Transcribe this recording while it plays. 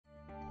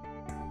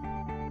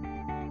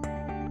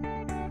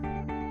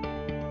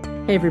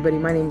Hey everybody,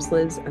 my name's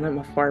Liz and I'm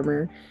a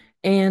farmer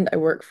and I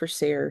work for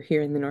SARE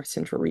here in the North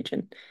Central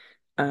region.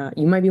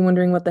 You might be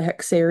wondering what the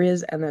heck SARE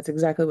is, and that's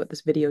exactly what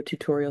this video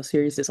tutorial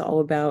series is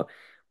all about.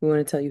 We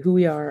want to tell you who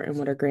we are and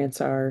what our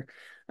grants are,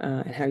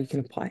 and how you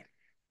can apply.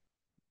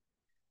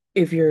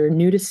 If you're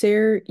new to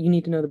SARE, you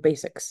need to know the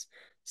basics.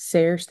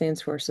 SARE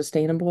stands for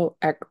Sustainable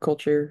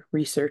Agriculture,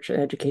 Research,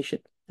 and Education.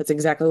 That's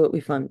exactly what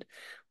we fund.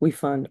 We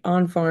fund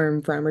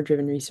on-farm,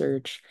 farmer-driven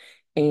research,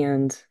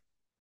 and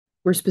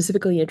we're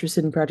specifically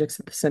interested in projects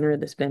at the center of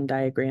this Venn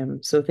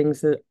diagram, so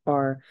things that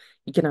are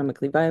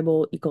economically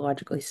viable,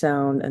 ecologically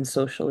sound, and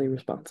socially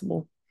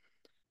responsible.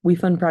 We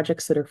fund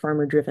projects that are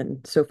farmer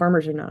driven, so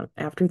farmers are not an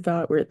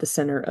afterthought. We're at the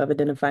center of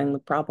identifying the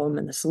problem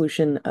and the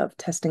solution, of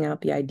testing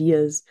out the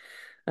ideas,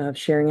 of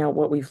sharing out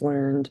what we've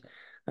learned,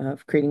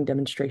 of creating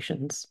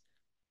demonstrations.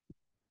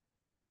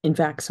 In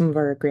fact, some of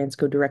our grants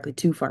go directly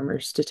to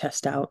farmers to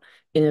test out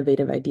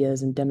innovative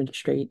ideas and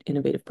demonstrate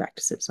innovative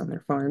practices on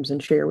their farms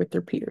and share with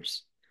their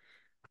peers.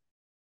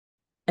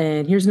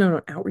 And here's a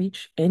note on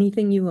outreach.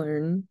 Anything you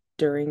learn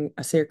during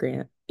a SARE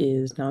grant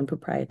is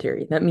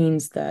non-proprietary. That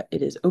means that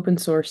it is open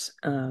source.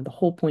 The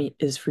whole point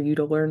is for you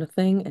to learn a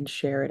thing and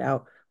share it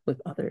out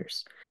with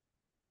others.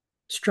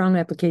 Strong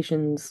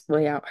applications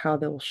lay out how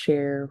they'll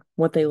share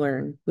what they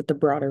learn with the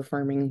broader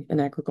farming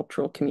and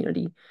agricultural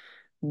community.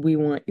 We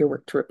want your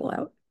work to ripple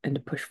out and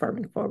to push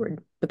farming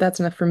forward. But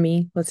that's enough for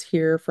me. Let's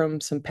hear from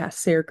some past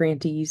SARE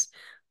grantees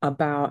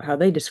about how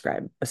they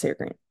describe a SARE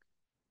grant.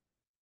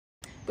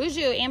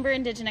 Bonjour, Amber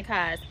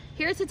Indigenicas,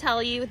 here to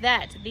tell you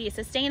that the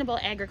Sustainable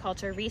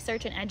Agriculture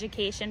Research and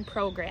Education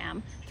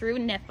Program through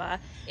NIFA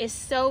is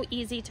so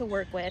easy to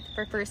work with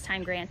for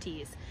first-time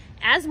grantees.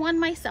 As one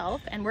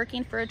myself and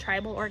working for a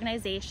tribal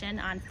organization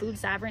on food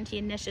sovereignty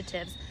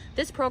initiatives,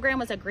 this program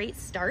was a great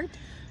start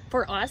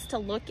for us to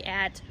look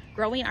at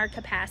growing our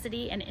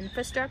capacity and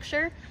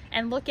infrastructure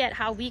and look at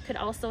how we could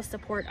also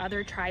support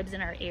other tribes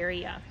in our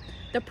area.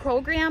 The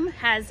program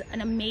has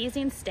an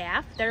amazing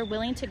staff that are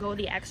willing to go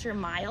the extra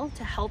mile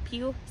to help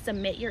you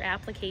submit your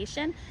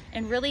application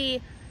and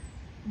really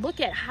look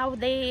at how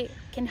they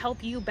can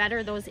help you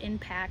better those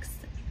impacts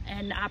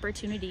and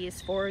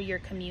opportunities for your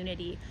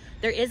community.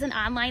 There is an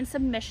online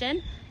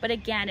submission, but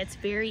again, it's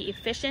very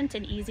efficient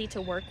and easy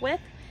to work with.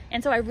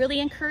 And so I really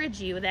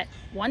encourage you that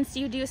once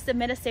you do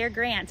submit a SARE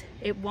grant,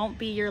 it won't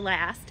be your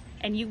last,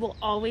 and you will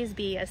always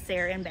be a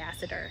SARE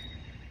ambassador.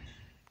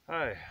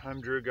 Hi,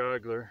 I'm Drew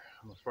Gogler.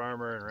 I'm a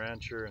farmer and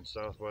rancher in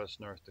southwest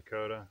North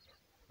Dakota.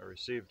 I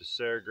received a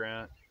SARE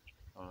grant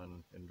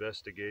on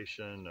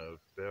investigation of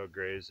bale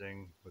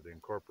grazing with the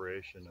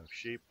incorporation of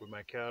sheep with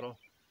my cattle.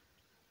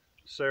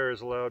 SARE has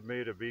allowed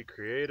me to be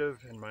creative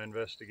in my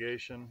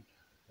investigation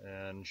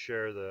and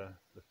share the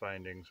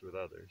findings with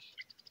others.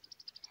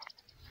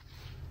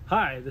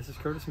 Hi, this is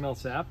Curtis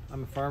Millsap.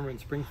 I'm a farmer in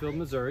Springfield,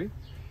 Missouri,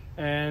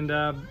 and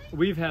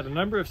we've had a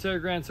number of SARE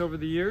grants over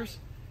the years,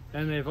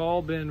 and they've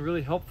all been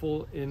really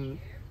helpful in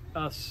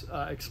us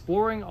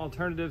exploring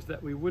alternatives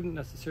that we wouldn't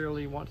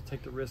necessarily want to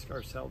take the risk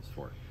ourselves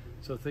for.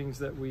 So things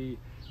that we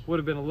would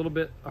have been a little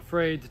bit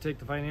afraid to take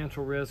the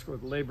financial risk or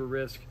the labor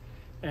risk,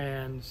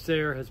 and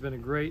SARE has been a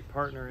great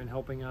partner in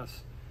helping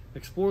us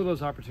explore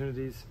those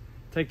opportunities,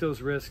 take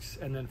those risks,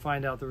 and then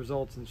find out the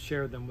results and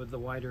share them with the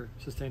wider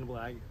Sustainable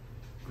Ag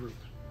group.